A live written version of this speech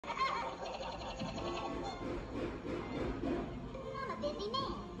busy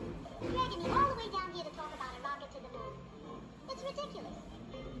man. Dragging me all the way down here to talk about a rocket to the moon. It's ridiculous.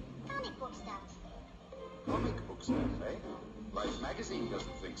 Comic book stuff. Comic book stuff, eh? Life magazine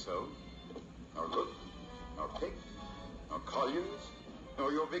doesn't think so. Nor Look, nor Pick, nor Collier's,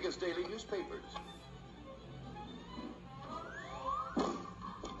 nor your biggest daily newspapers.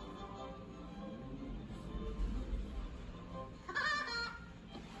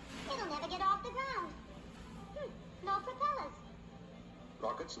 It'll never get off the ground. No propellers.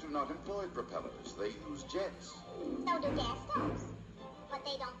 Rockets do not employ propellers. They use jets. So do gas stoves. But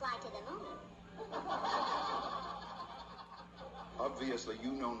they don't fly to the moon. Obviously,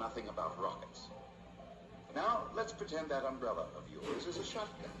 you know nothing about rockets. Now, let's pretend that umbrella of yours is a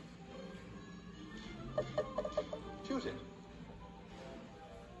shotgun. Shoot it.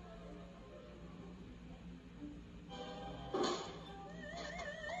 Who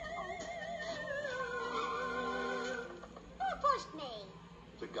pushed me?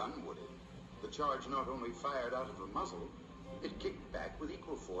 The gun would have. The charge not only fired out of the muzzle, it kicked back with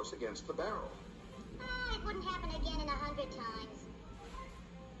equal force against the barrel. It wouldn't happen again in 100 times.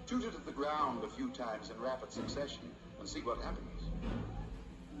 Shoot it at the ground a few times in rapid succession and see what happens.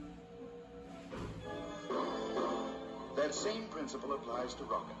 That same principle applies to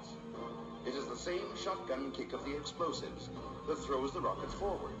rockets. It is the same shotgun kick of the explosives that throws the rockets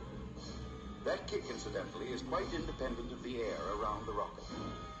forward. That kick, incidentally, is quite independent of the air around the rocket.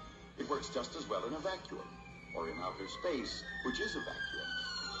 It works just as well in a vacuum, or in outer space, which is a vacuum.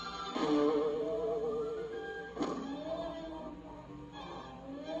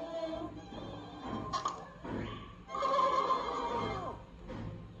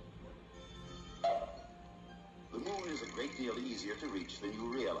 The moon is a great deal easier to reach than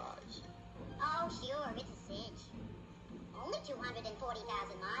you realize. Oh, sure, it's a cinch. Only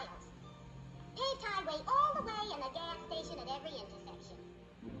 240,000 miles. Paved highway all the way and a gas station at every intersection.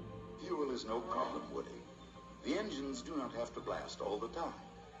 Fuel is no problem, Woody. The engines do not have to blast all the time.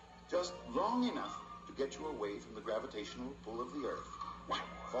 Just long enough to get you away from the gravitational pull of the Earth,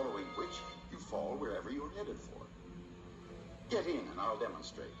 following which you fall wherever you're headed for. Get in and I'll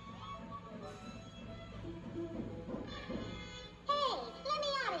demonstrate. Hey, let me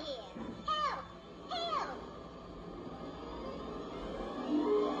out of here. Help! Help!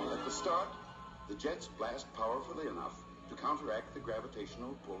 At the start, the jets blast powerfully enough to counteract the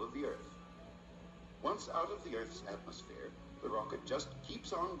gravitational pull of the Earth. Once out of the Earth's atmosphere, the rocket just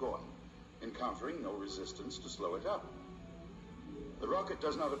keeps on going, encountering no resistance to slow it up. The rocket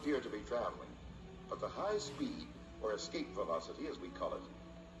does not appear to be traveling, but the high speed, or escape velocity as we call it,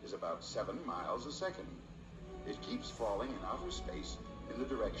 is about 7 miles a second. It keeps falling in outer space in the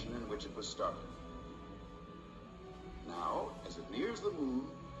direction in which it was started. Now, as it nears the moon,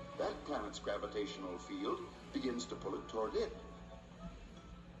 that planet's gravitational field begins to pull it toward it.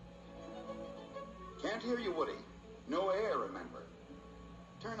 Can't hear you, Woody. No air, remember.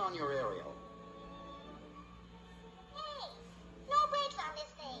 Turn on your aerial. Hey, no brakes on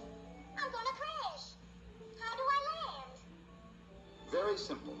this thing. I'm gonna crash. How do I land? Very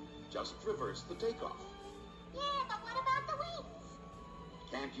simple. Just reverse the takeoff. Yeah, but what about the wings?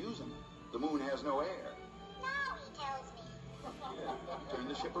 Can't use them. The moon has no air. Now he tells me. Turn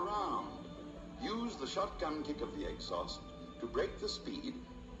the ship around. Use the shotgun kick of the exhaust to break the speed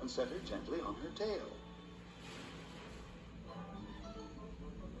and set her gently on her tail.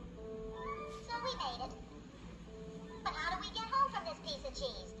 So we made it. But how do we get home from this piece of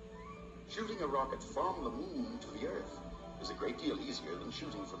cheese? Shooting a rocket from the moon to the Earth is a great deal easier than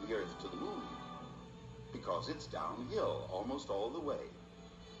shooting from the Earth to the moon, because it's downhill almost all the way.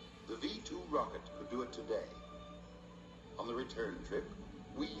 The V-2 rocket could do it today. On the return trip,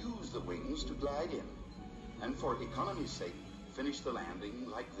 we use the wings to glide in, and for economy's sake, finish the landing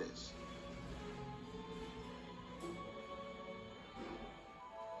like this.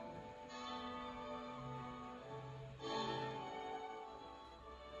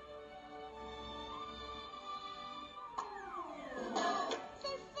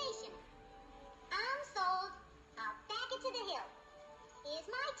 Sensation. I'm sold. I'll back it to the hill. Here's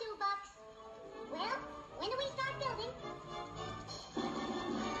my $2. Well, when do we start building?